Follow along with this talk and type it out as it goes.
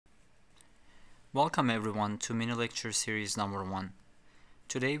Welcome everyone to mini lecture series number 1.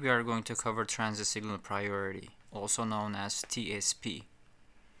 Today we are going to cover transit signal priority, also known as TSP.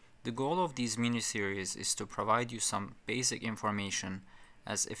 The goal of these mini series is to provide you some basic information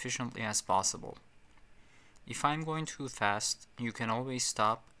as efficiently as possible. If I'm going too fast, you can always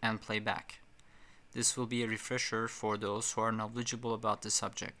stop and play back. This will be a refresher for those who are knowledgeable about the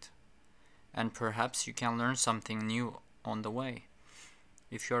subject. And perhaps you can learn something new on the way.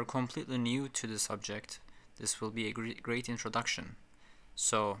 If you are completely new to the subject, this will be a great introduction.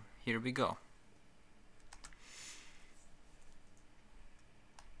 So, here we go.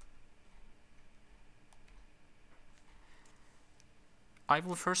 I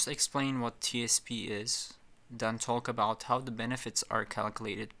will first explain what TSP is, then talk about how the benefits are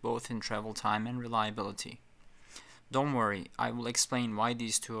calculated both in travel time and reliability. Don't worry, I will explain why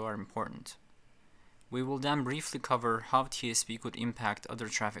these two are important. We will then briefly cover how TSP could impact other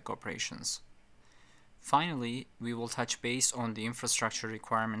traffic operations. Finally, we will touch base on the infrastructure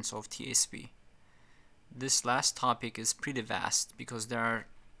requirements of TSP. This last topic is pretty vast because there are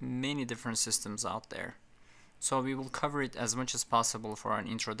many different systems out there, so we will cover it as much as possible for an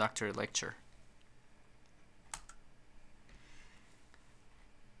introductory lecture.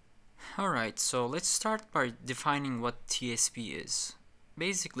 Alright, so let's start by defining what TSP is.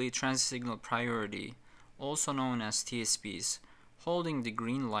 Basically, transit signal priority, also known as TSPs, holding the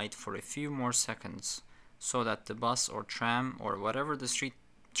green light for a few more seconds so that the bus or tram or whatever the street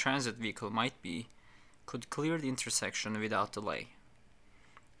transit vehicle might be could clear the intersection without delay.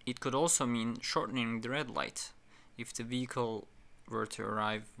 It could also mean shortening the red light if the vehicle were to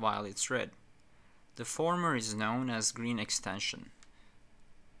arrive while it's red. The former is known as green extension,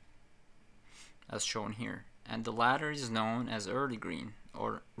 as shown here, and the latter is known as early green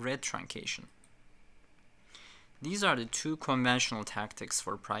or red truncation. These are the two conventional tactics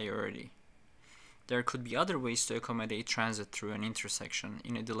for priority. There could be other ways to accommodate transit through an intersection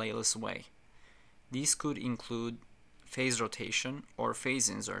in a delayless way. These could include phase rotation or phase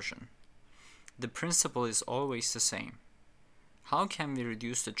insertion. The principle is always the same. How can we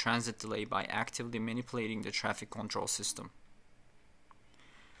reduce the transit delay by actively manipulating the traffic control system?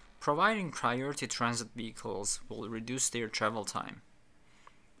 Providing priority transit vehicles will reduce their travel time.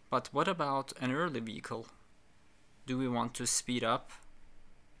 But what about an early vehicle? Do we want to speed up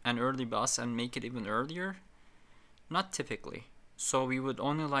an early bus and make it even earlier? Not typically, so we would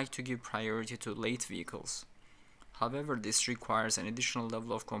only like to give priority to late vehicles. However, this requires an additional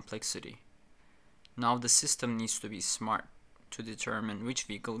level of complexity. Now the system needs to be smart to determine which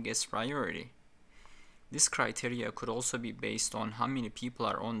vehicle gets priority. This criteria could also be based on how many people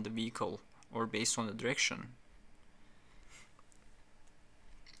are on the vehicle or based on the direction.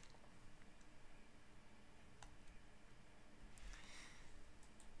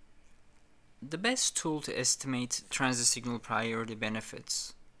 The best tool to estimate transit signal priority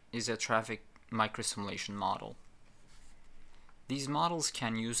benefits is a traffic microsimulation model. These models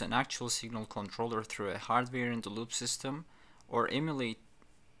can use an actual signal controller through a hardware-in-the-loop system or emulate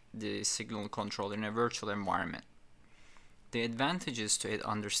the signal control in a virtual environment. The advantage is to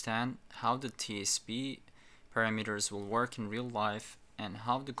understand how the TSP parameters will work in real life and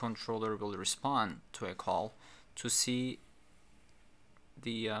how the controller will respond to a call to see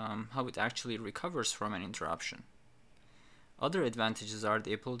how it actually recovers from an interruption. Other advantages are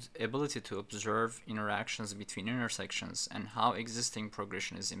the ability to observe interactions between intersections and how existing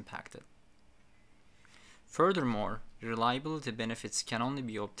progression is impacted. Furthermore, reliability benefits can only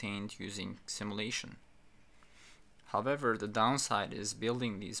be obtained using simulation. However, the downside is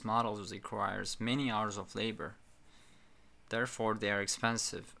building these models requires many hours of labor. Therefore, they are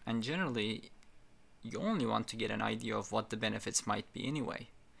expensive, and generally, you only want to get an idea of what the benefits might be anyway,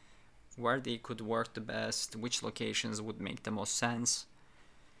 where they could work the best, which locations would make the most sense.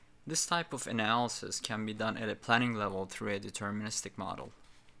 This type of analysis can be done at a planning level through a deterministic model.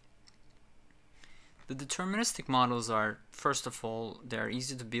 The deterministic models are, first of all, they are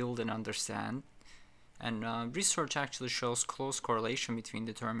easy to build and understand, and research actually shows close correlation between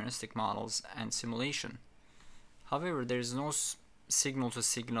deterministic models and simulation. However, there is no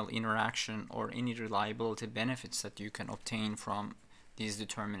signal-to-signal interaction or any reliability benefits that you can obtain from these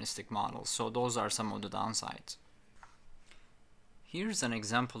deterministic models, so those are some of the downsides. Here's an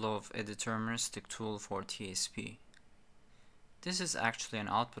example of a deterministic tool for TSP. This is actually an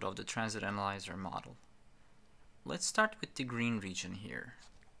output of the transit analyzer model. Let's start with the green region here,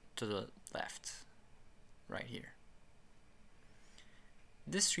 to the left, right here.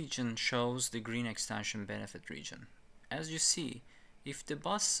 This region shows the green extension benefit region. As you see, if the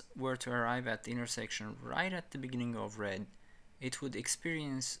bus were to arrive at the intersection right at the beginning of red, it would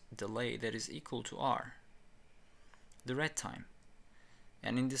experience delay that is equal to R, the red time.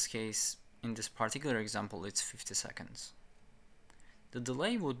 And in this case, in this particular example, it's 50 seconds. The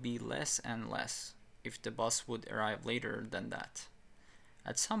delay would be less and less if the bus would arrive later than that.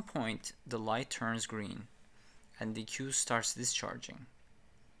 At some point, the light turns green and the queue starts discharging.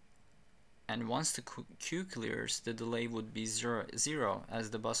 And once the queue clears, the delay would be zero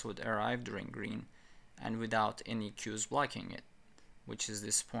as the bus would arrive during green and without any queues blocking it, which is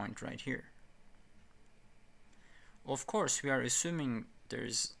this point right here. Of course, we are assuming there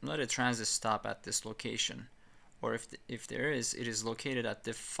is not a transit stop at this location, or if there is, it is located at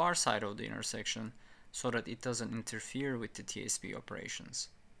the far side of the intersection so that it doesn't interfere with the TSP operations.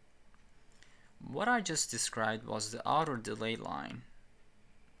 What I just described was the outer delay line,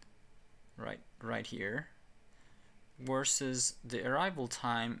 right here, versus the arrival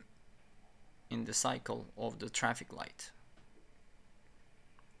time in the cycle of the traffic light.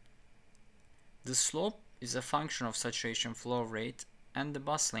 The slope is a function of saturation flow rate and the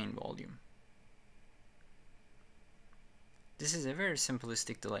bus lane volume. This is a very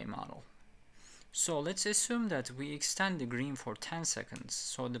simplistic delay model. So let's assume that we extend the green for 10 seconds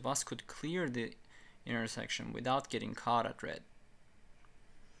so the bus could clear the intersection without getting caught at red.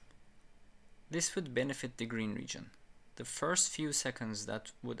 This would benefit the green region, the first few seconds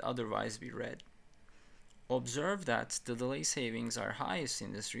that would otherwise be red. Observe that the delay savings are highest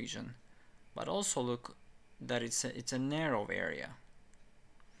in this region, but also look that it's a narrow area.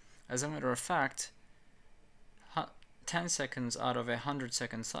 As a matter of fact, 10 seconds out of a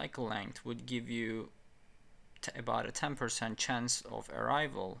 100-second cycle length would give you about a 10% chance of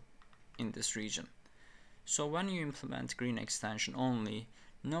arrival in this region. So when you implement green extension only,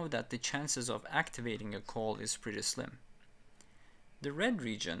 know that the chances of activating a call is pretty slim. The red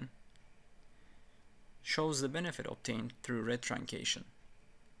region shows the benefit obtained through red truncation.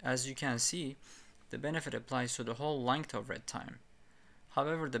 As you can see, the benefit applies to the whole length of red time.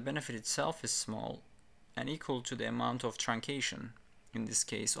 However, the benefit itself is small and equal to the amount of truncation, in this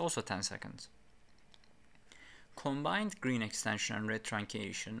case also 10 seconds. Combined green extension and red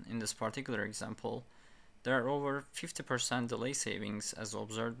truncation, in this particular example, there are over 50% delay savings as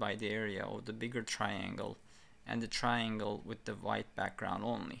observed by the area of the bigger triangle and the triangle with the white background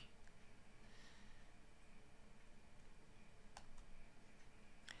only.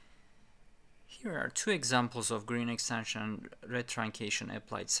 Here are two examples of green extension and red truncation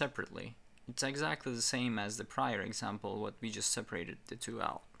applied separately. It's exactly the same as the prior example, what we just separated the two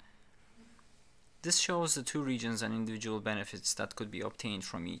out. This shows the two regions and individual benefits that could be obtained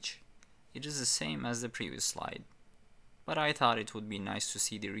from each. It is the same as the previous slide, but I thought it would be nice to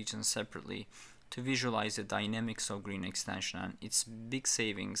see the regions separately to visualize the dynamics of green extension and its big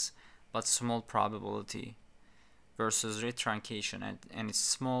savings but small probability versus red truncation and its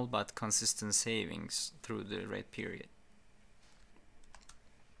small but consistent savings through the red period.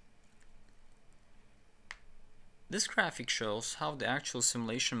 This graphic shows how the actual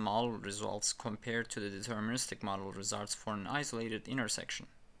simulation model results compare to the deterministic model results for an isolated intersection.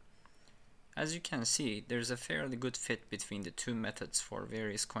 As you can see, there's a fairly good fit between the two methods for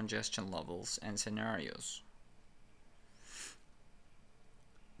various congestion levels and scenarios.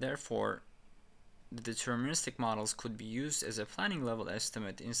 Therefore, the deterministic models could be used as a planning level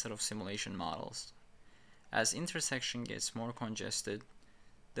estimate instead of simulation models. As intersection gets more congested,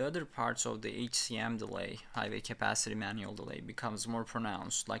 the other parts of the HCM delay, highway capacity manual delay, becomes more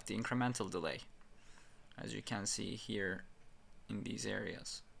pronounced, like the incremental delay, as you can see here in these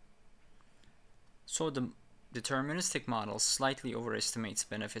areas. So the deterministic model slightly overestimates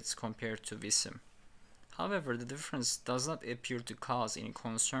benefits compared to VSIM. However, the difference does not appear to cause any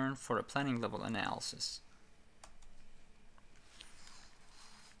concern for a planning level analysis.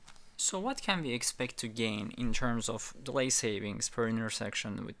 So what can we expect to gain in terms of delay savings per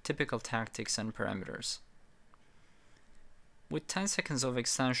intersection with typical tactics and parameters? With 10 seconds of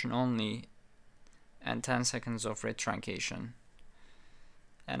extension only and 10 seconds of red truncation,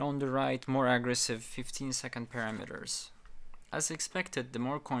 and on the right more aggressive 15-second parameters. As expected, the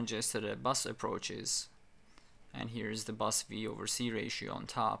more congested a bus approaches, and here is the bus V over C ratio on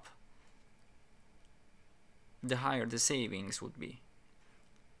top, the higher the savings would be.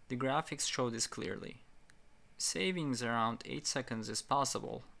 The graphics show this clearly. Savings around 8 seconds is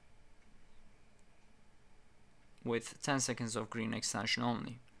possible with 10 seconds of green extension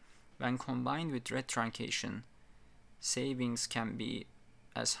only. When combined with red truncation, savings can be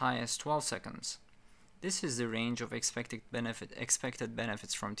as high as 12 seconds. This is the range of expected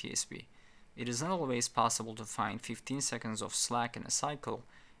benefits from TSP. It is not always possible to find 15 seconds of slack in a cycle,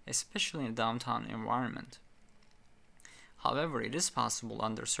 especially in a downtown environment. However, it is possible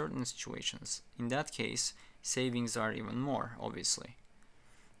under certain situations. In that case, savings are even more, obviously.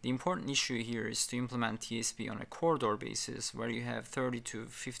 The important issue here is to implement TSP on a corridor basis where you have 30 to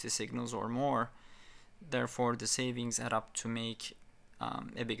 50 signals or more. Therefore, the savings add up to make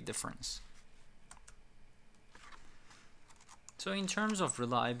a big difference. So in terms of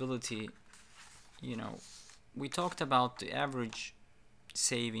reliability, we talked about the average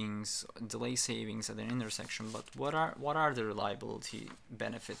savings, delay savings at an intersection, but what are the reliability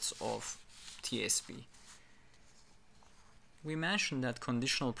benefits of TSP? We mentioned that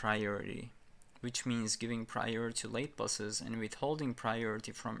conditional priority, which means giving priority to late buses and withholding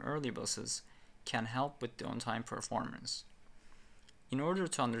priority from early buses, can help with the on-time performance. In order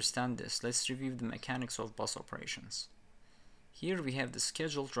to understand this, let's review the mechanics of bus operations. Here we have the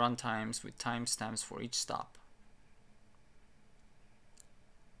scheduled run times with timestamps for each stop.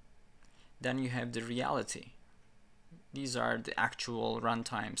 Then you have the reality. These are the actual run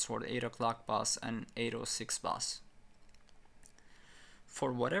times for the 8 o'clock bus and 8:06 bus.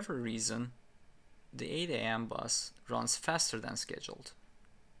 For whatever reason, the 8 a.m. bus runs faster than scheduled,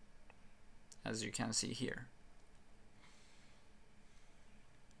 as you can see here.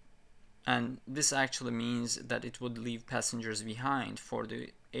 And this actually means that it would leave passengers behind for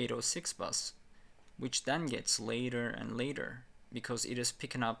the 8:06 bus, which then gets later and later because it is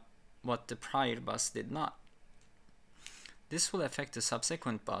picking up what the prior bus did not. This will affect the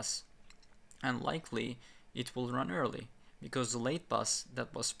subsequent bus, and likely it will run early because the late bus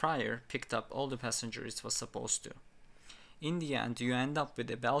that was prior picked up all the passengers it was supposed to. In the end, you end up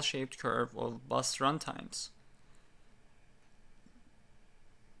with a bell-shaped curve of bus run times,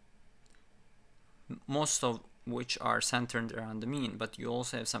 most of which are centered around the mean, but you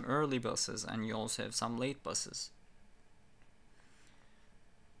also have some early buses and you also have some late buses.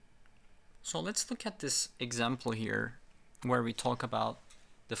 So let's look at this example here where we talk about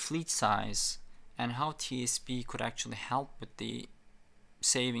the fleet size and how TSP could actually help with the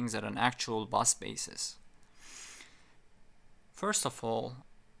savings at an actual bus basis. First of all,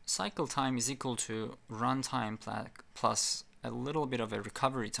 cycle time is equal to run time plus a little bit of a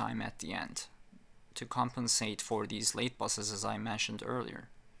recovery time at the end to compensate for these late buses, as I mentioned earlier.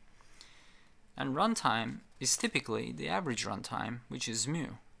 And runtime is typically the average runtime, which is mu.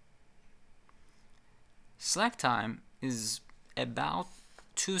 Slack time is about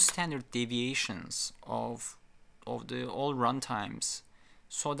 2 standard deviations of the all runtimes,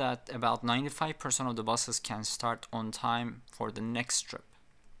 so that about 95% of the buses can start on time for the next trip.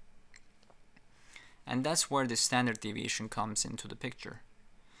 And that's where the standard deviation comes into the picture.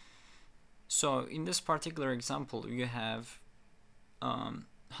 So in this particular example, you have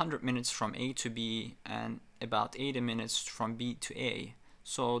 100 minutes from A to B and about 80 minutes from B to A.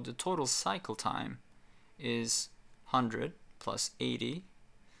 So the total cycle time is 100 plus 80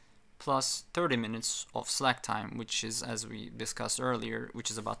 plus 30 minutes of slack time, which is, as we discussed earlier,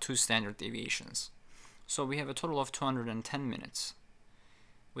 which is about 2 standard deviations. So we have a total of 210 minutes.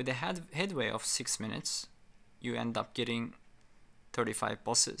 With a headway of 6 minutes, you end up getting 35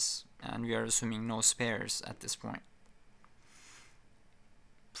 buses, and we are assuming no spares at this point.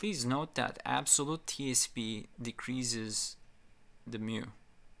 Please note that absolute TSP decreases the mu,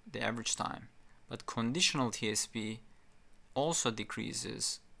 the average time, but conditional TSP also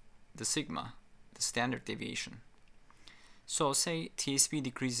decreases the sigma, the standard deviation. So say TSP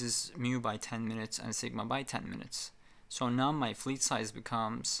decreases mu by 10 minutes and sigma by 10 minutes. So now my fleet size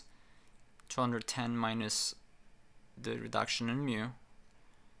becomes 210 minus the reduction in mu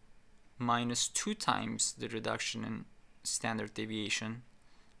minus 2 times the reduction in standard deviation.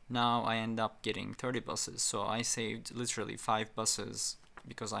 Now I end up getting 30 buses. So I saved literally 5 buses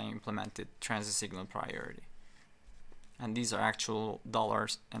because I implemented transit signal priority. And these are actual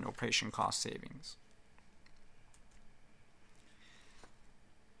dollars and operation cost savings.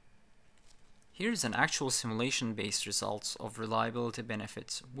 Here's an actual simulation-based results of reliability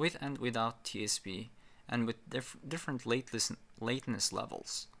benefits with and without TSP and with different lateness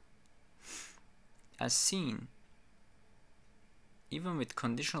levels. As seen, even with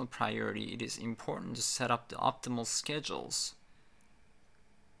conditional priority, it is important to set up the optimal schedules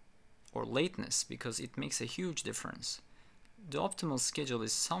or lateness because it makes a huge difference. The optimal schedule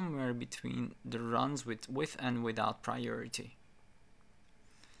is somewhere between the runs with and without priority.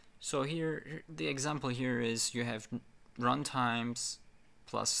 So here, the example here is you have run times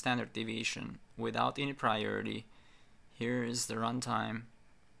plus standard deviation without any priority. Here is the runtime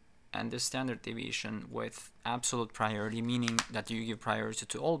and the standard deviation with absolute priority, meaning that you give priority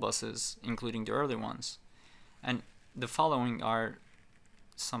to all buses, including the early ones. And the following are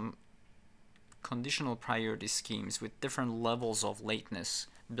some conditional priority schemes with different levels of lateness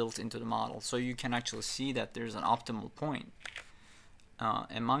built into the model. So you can actually see that there's an optimal point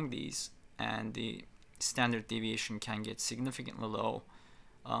among these, and the standard deviation can get significantly low,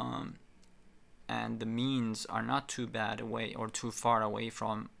 and the means are not too bad away or too far away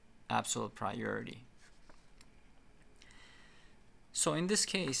from absolute priority. So in this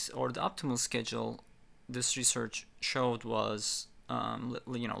case, or the optimal schedule this research showed was,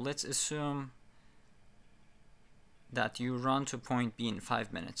 let's assume that you run to point B in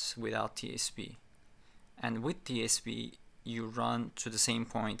 5 minutes without TSP, and with TSP you run to the same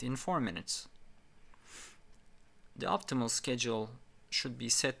point in 4 minutes. The optimal schedule should be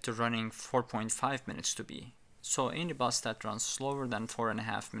set to running 4.5 minutes to B. So any bus that runs slower than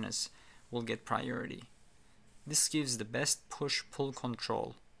 4.5 minutes will get priority. This gives the best push-pull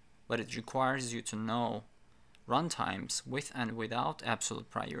control, but it requires you to know run times with and without absolute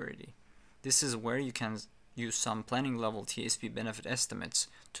priority. This is where you can use some planning level TSP benefit estimates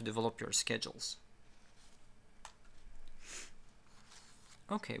to develop your schedules.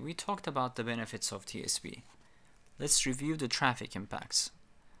 Okay, we talked about the benefits of TSP. Let's review the traffic impacts.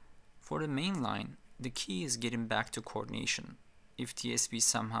 For the main line, the key is getting back to coordination if TSP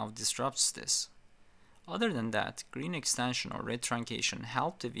somehow disrupts this. Other than that, green extension or red truncation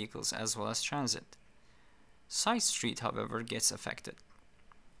help the vehicles as well as transit. Side street, however, gets affected.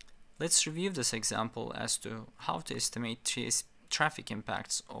 Let's review this example as to how to estimate traffic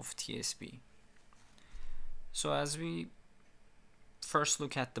impacts of TSP. So as we first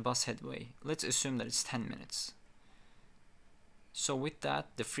look at the bus headway, let's assume that it's 10 minutes. So with that,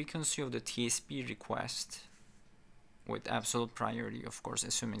 the frequency of the TSP request with absolute priority, of course,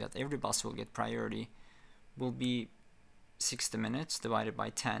 assuming that every bus will get priority, will be 60 minutes divided by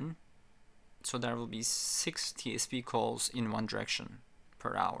 10. So there will be 6 TSP calls in one direction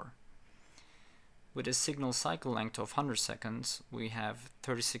per hour. With a signal cycle length of 100 seconds, we have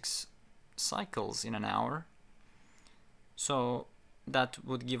 36 cycles in an hour. So that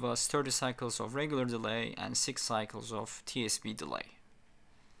would give us 30 cycles of regular delay and 6 cycles of TSP delay.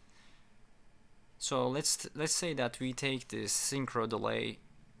 So let's say that we take this synchro delay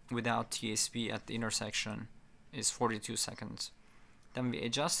without TSP at the intersection is 42 seconds. Then we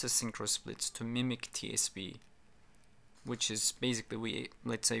adjust the synchro splits to mimic TSP, which is basically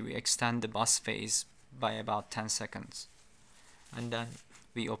let's say we extend the bus phase by about 10 seconds. And then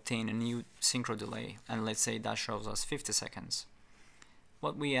we obtain a new synchro delay, and let's say that shows us 50 seconds.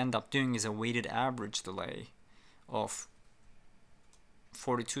 What we end up doing is a weighted average delay of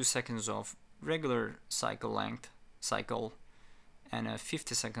 42 seconds of regular cycle length and a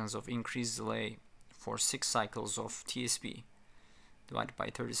 50 seconds of increased delay for 6 cycles of TSP divided by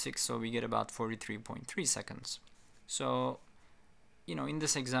 36, so we get about 43.3 seconds. So, in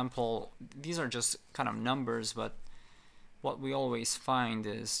this example, these are just kind of numbers, but what we always find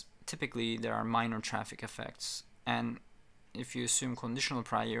is typically there are minor traffic effects, and if you assume conditional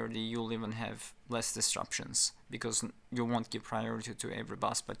priority, you'll even have less disruptions because you won't give priority to every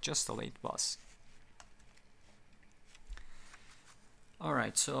bus, but just a late bus.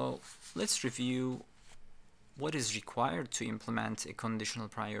 Alright, so let's review what is required to implement a conditional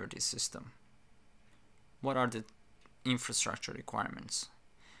priority system. What are the infrastructure requirements?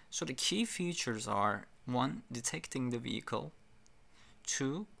 So the key features are: 1. Detecting the vehicle,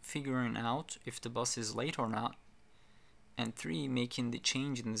 2. Figuring out if the bus is late or not, and 3. Making the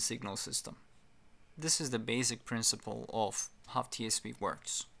change in the signal system. This is the basic principle of how TSP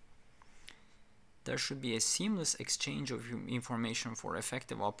works. There should be a seamless exchange of information for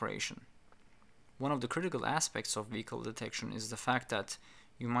effective operation. One of the critical aspects of vehicle detection is the fact that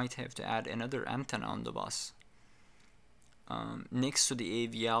you might have to add another antenna on the bus next to the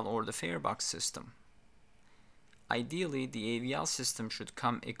AVL or the farebox system. Ideally, the AVL system should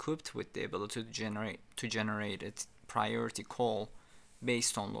come equipped with the ability to generate a priority call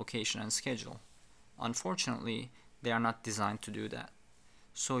based on location and schedule. Unfortunately, they are not designed to do that.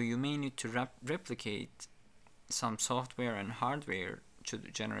 So you may need to replicate some software and hardware to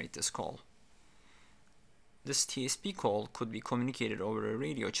generate this call. This TSP call could be communicated over a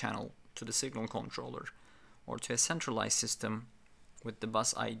radio channel to the signal controller or to a centralized system with the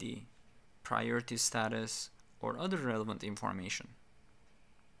bus ID, priority status, or other relevant information.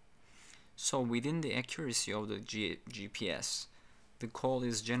 So within the accuracy of the GPS, the call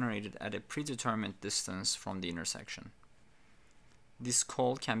is generated at a predetermined distance from the intersection. This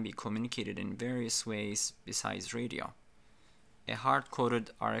call can be communicated in various ways besides radio. A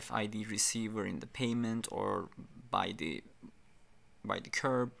hard-coded RFID receiver in the pavement or by the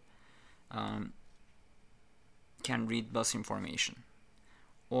curb can read bus information.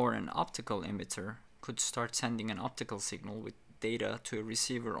 or an optical emitter could start sending an optical signal with data to a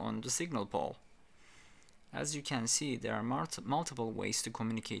receiver on the signal pole. As you can see, there are multiple ways to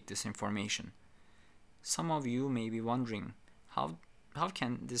communicate this information. Some of you may be wondering, how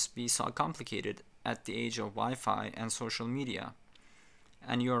can this be so complicated at the age of Wi-Fi and social media?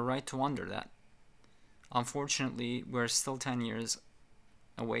 And you are right to wonder that. Unfortunately, we're still 10 years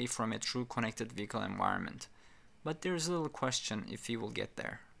away from a true connected vehicle environment, but there's little question if we will get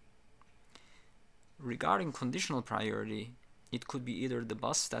there. Regarding conditional priority, it could be either the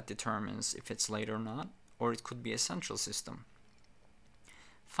bus that determines if it's late or not, or it could be a central system.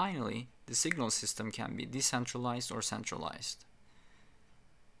 Finally, the signal system can be decentralized or centralized.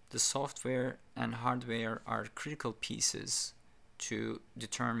 The software and hardware are critical pieces to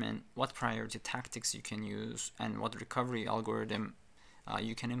determine what priority tactics you can use and what recovery algorithm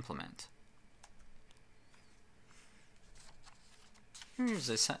you can implement. Here's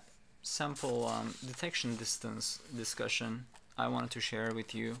a sample detection distance discussion I wanted to share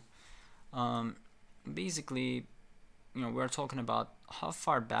with you. Basically, we're talking about how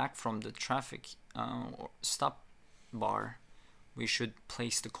far back from the traffic or stop bar we should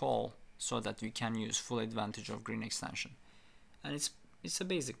place the call so that we can use full advantage of green extension. And it's a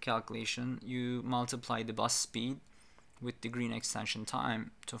basic calculation. You multiply the bus speed with the green extension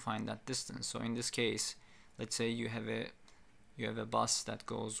time to find that distance. So in this case, let's say you have a bus that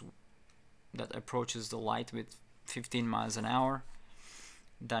approaches the light with 15 miles an hour,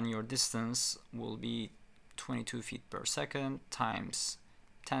 then your distance will be 22 feet per second times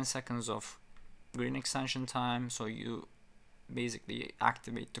 10 seconds of green extension time. So you basically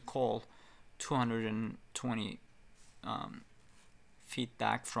activate the call 220 feet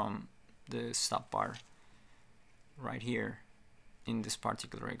back from the stop bar right here in this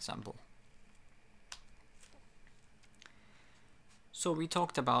particular example. So we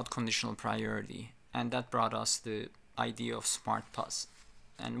talked about conditional priority, and that brought us the idea of smart bus.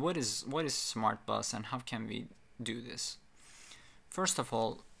 And what is smart bus and how can we do this? First of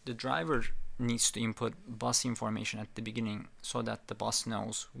all, the driver needs to input bus information at the beginning so that the bus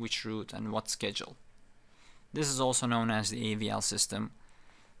knows which route and what schedule. This is also known as the AVL system,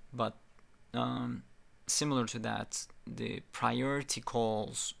 but similar to that, the priority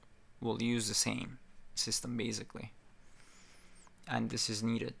calls will use the same system basically, and this is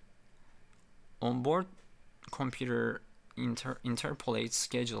needed. Onboard computer interpolates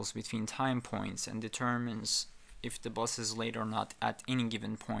schedules between time points and determines if the bus is late or not at any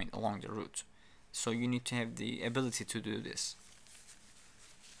given point along the route. So you need to have the ability to do this,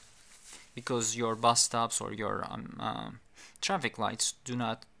 because your bus stops or your traffic lights do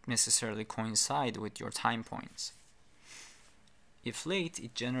not necessarily coincide with your time points. If late,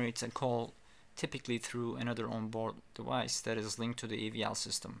 it generates a call typically through another onboard device that is linked to the AVL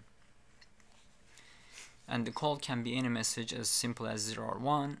system. And the call can be any message as simple as 0 or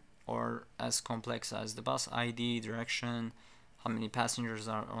 1, or as complex as the bus ID, direction, how many passengers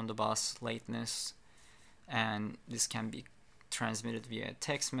are on the bus, lateness, and this can be transmitted via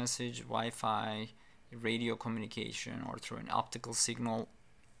text message, Wi-Fi, radio communication, or through an optical signal.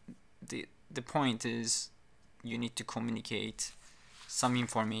 The point is you need to communicate some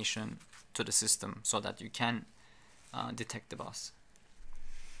information to the system so that you can detect the bus.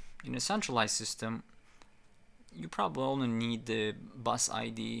 In a centralized system, you probably only need the bus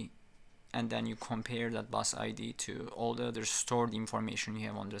ID, and then you compare that bus ID to all the other stored information you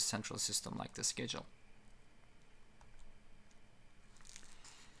have on the central system, like the schedule.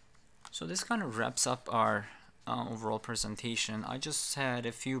 So this kind of wraps up our overall presentation. I just had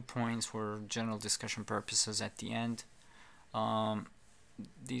a few points for general discussion purposes at the end.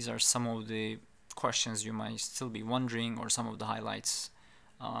 These are some of the questions you might still be wondering, or some of the highlights,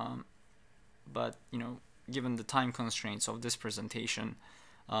 but given the time constraints of this presentation,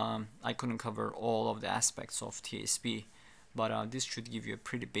 I couldn't cover all of the aspects of TSP, but this should give you a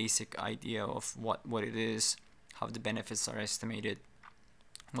pretty basic idea of what it is, how the benefits are estimated,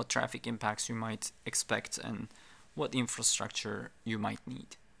 what traffic impacts you might expect, and what infrastructure you might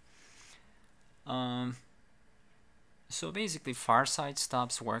need. So basically, far side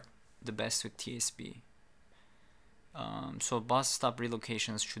stops work the best with TSP. So bus stop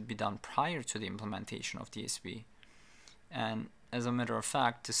relocations should be done prior to the implementation of TSP. And as a matter of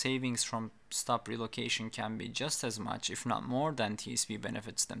fact, the savings from stop relocation can be just as much, if not more, than TSP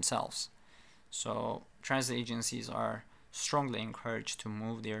benefits themselves. So transit agencies are strongly encouraged to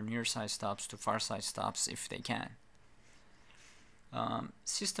move their near side stops to far side stops if they can.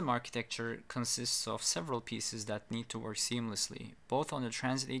 System architecture consists of several pieces that need to work seamlessly, both on the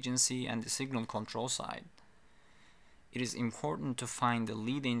transit agency and the signal control side. it is important to find the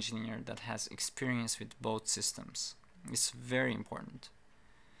lead engineer that has experience with both systems. It's very important.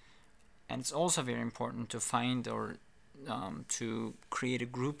 And it's also very important to find or to create a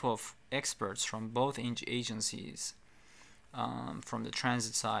group of experts from both agencies, from the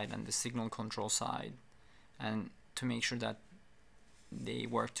transit side and the signal control side, and to make sure that they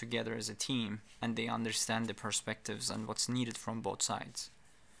work together as a team and they understand the perspectives and what's needed from both sides.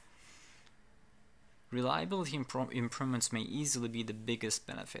 Reliability improvements may easily be the biggest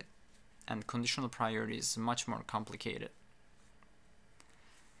benefit, and conditional priority is much more complicated.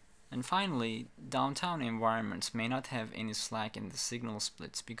 And finally, downtown environments may not have any slack in the signal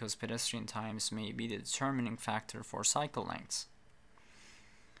splits because pedestrian times may be the determining factor for cycle lengths.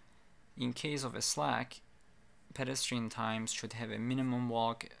 In case of a slack, pedestrian times should have a minimum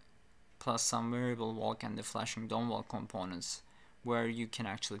walk plus some variable walk and the flashing don't walk components, where you can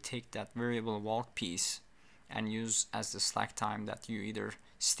actually take that variable walk piece and use as the slack time that you either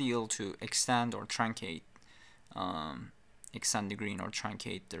steal to extend or truncate, extend the green or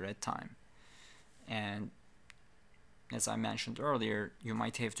truncate the red time. And as I mentioned earlier, you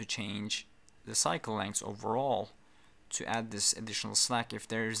might have to change the cycle lengths overall to add this additional slack if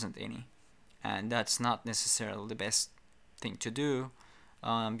there isn't any. And that's not necessarily the best thing to do,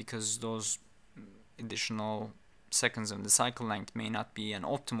 because those additional seconds of the cycle length may not be an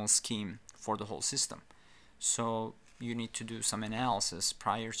optimal scheme for the whole system. So you need to do some analysis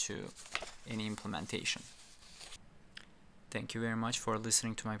prior to any implementation. Thank you very much for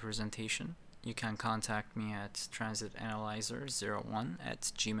listening to my presentation. You can contact me at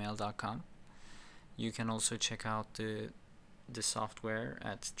transitanalyzer01@gmail.com. You can also check out the software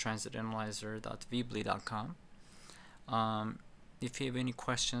at transitanalyzer.weebly.com. If you have any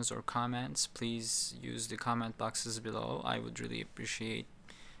questions or comments, please use the comment boxes below. I would really appreciate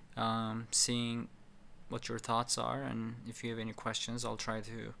seeing what your thoughts are, and if you have any questions, I'll try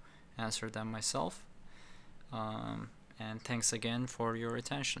to answer them myself. And thanks again for your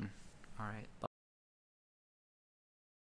attention. All right. Bye.